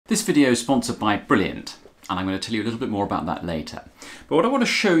This video is sponsored by Brilliant, and I'm going to tell you a little bit more about that later. But what I want to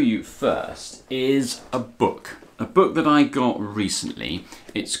show you first is a book that I got recently.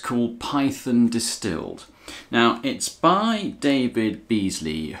 It's called Python Distilled. Now, it's by David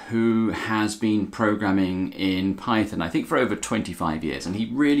Beazley, who has been programming in Python, I think, for over 25 years, and he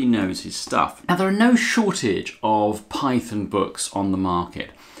really knows his stuff. Now, there are no shortage of Python books on the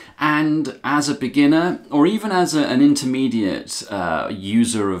market. And as a beginner, or even as an intermediate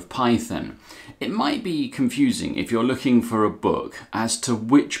user of Python, it might be confusing if you're looking for a book as to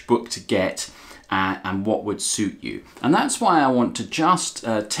which book to get and what would suit you. And that's why I want to just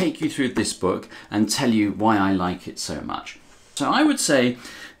take you through this book and tell you why I like it so much. So I would say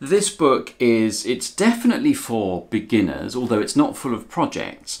this book it's definitely for beginners, although it's not full of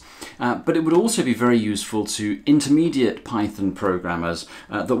projects. But it would also be very useful to intermediate Python programmers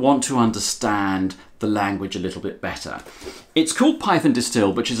that want to understand the language a little bit better. It's called Python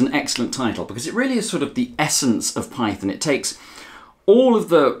Distilled, which is an excellent title because it really is sort of the essence of Python. It takes all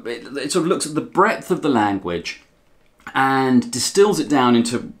of it sort of looks at the breadth of the language and distills it down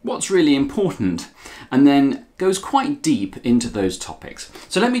into what's really important, and then goes quite deep into those topics.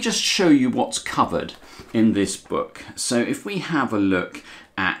 So let me just show you what's covered in this book. So if we have a look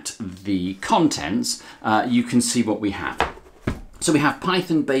at the contents, you can see what we have. So we have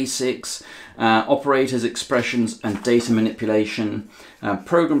Python basics, operators, expressions and data manipulation,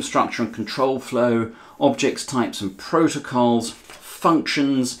 program structure and control flow, objects, types and protocols,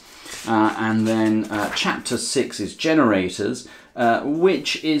 functions, and then chapter 6 is generators,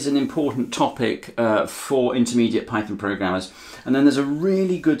 which is an important topic for intermediate Python programmers. And then there's a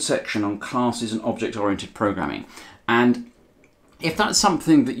really good section on classes and object-oriented programming. And if that's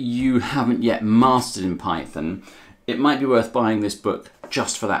something that you haven't yet mastered in Python, it might be worth buying this book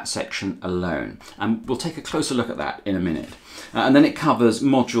just for that section alone. And we'll take a closer look at that in a minute. And then it covers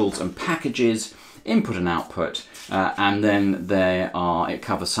modules and packages, input and output, and then it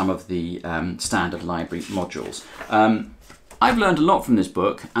covers some of the standard library modules. I've learned a lot from this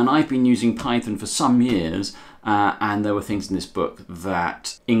book, and I've been using Python for some years, and there were things in this book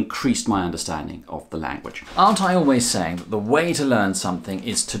that increased my understanding of the language. Aren't I always saying that the way to learn something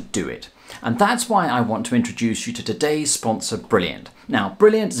is to do it? And that's why I want to introduce you to today's sponsor, Brilliant. Now,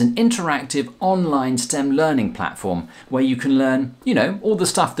 Brilliant is an interactive online STEM learning platform where you can learn, all the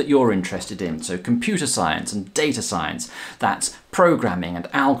stuff that you're interested in. So computer science and data science, that's programming and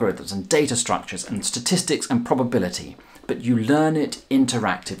algorithms and data structures and statistics and probability. But you learn it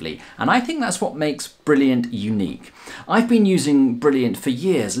interactively. And I think that's what makes Brilliant unique. I've been using Brilliant for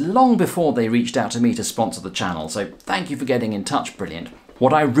years, long before they reached out to me to sponsor the channel. So thank you for getting in touch, Brilliant.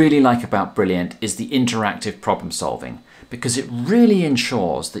 What I really like about Brilliant is the interactive problem solving, because it really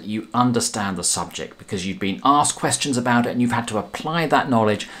ensures that you understand the subject because you've been asked questions about it and you've had to apply that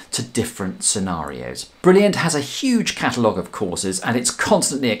knowledge to different scenarios. Brilliant has a huge catalogue of courses and it's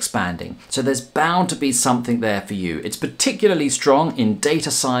constantly expanding, so there's bound to be something there for you. It's particularly strong in data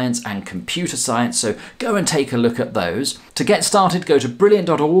science and computer science, so go and take a look at those. To get started, go to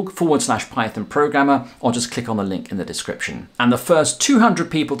brilliant.org/Python programmer or just click on the link in the description. And the first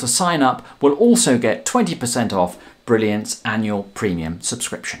 200 people to sign up will also get 20% off Brilliant's annual premium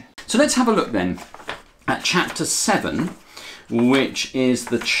subscription. So let's have a look then at chapter 7, which is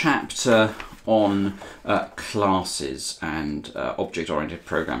the chapter on classes and object-oriented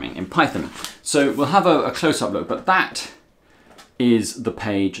programming in Python. So we'll have a close-up look, but that is the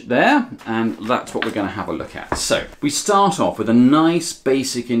page there, and that's what we're going to have a look at. So we start off with a nice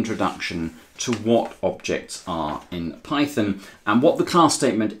basic introduction to what objects are in Python and what the class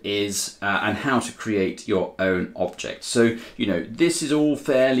statement is and how to create your own object. So, this is all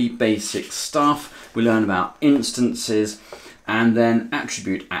fairly basic stuff. We learn about instances and then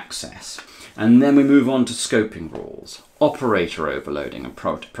attribute access. And then we move on to scoping rules, operator overloading and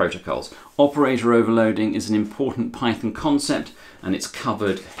protocols. Operator overloading is an important Python concept and it's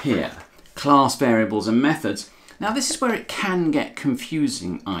covered here. Class variables and methods. Now this is where it can get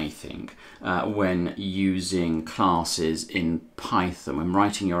confusing, I think, when using classes in Python, when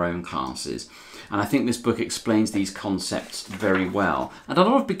writing your own classes. And I think this book explains these concepts very well. And a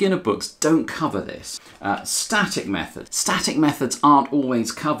lot of beginner books don't cover this. Static methods. Static methods aren't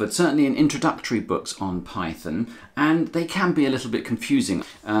always covered, certainly in introductory books on Python, and they can be a little bit confusing.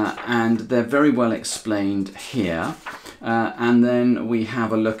 And they're very well explained here. And then we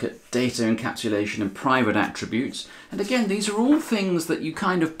have a look at data encapsulation and private attributes. And again, these are all things that you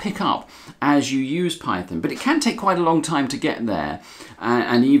kind of pick up as you use Python, but it can take quite a long time to get there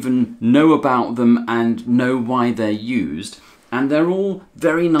and even know about them and know why they're used. And they're all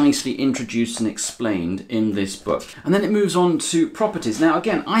very nicely introduced and explained in this book. And then it moves on to properties. Now,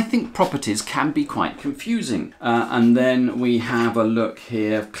 again, I think properties can be quite confusing. And then we have a look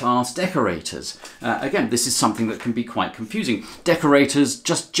here, class decorators. Again, this is something that can be quite confusing. Decorators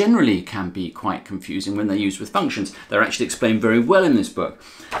just generally can be quite confusing when they're used with functions. They're actually explained very well in this book.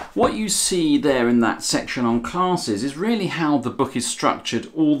 What you see there in that section on classes is really how the book is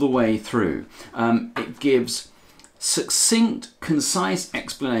structured all the way through. It gives succinct, concise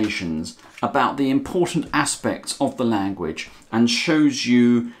explanations about the important aspects of the language and shows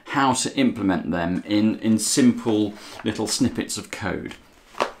you how to implement them in simple little snippets of code.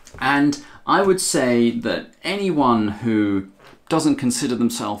 And I would say that anyone who doesn't consider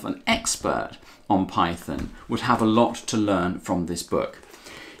themselves an expert on Python would have a lot to learn from this book.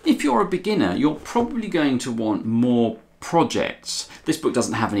 If you're a beginner, you're probably going to want more projects. This book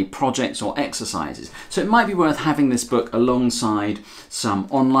doesn't have any projects or exercises, so it might be worth having this book alongside some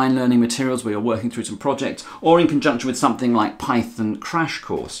online learning materials where you're working through some projects, or in conjunction with something like Python Crash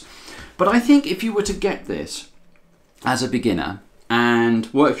Course. But I think if you were to get this as a beginner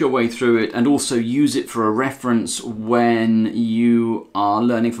and work your way through it and also use it for a reference when you are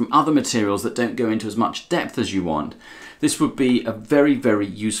learning from other materials that don't go into as much depth as you want, this would be a very, very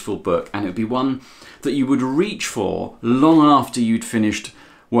useful book, and it would be one that you would reach for long after you'd finished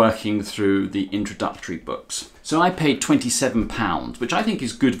working through the introductory books. So I paid £27, which I think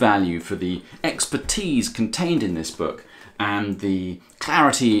is good value for the expertise contained in this book and the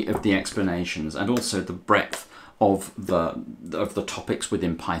clarity of the explanations and also the breadth of the topics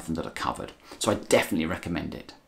within Python that are covered. So I definitely recommend it.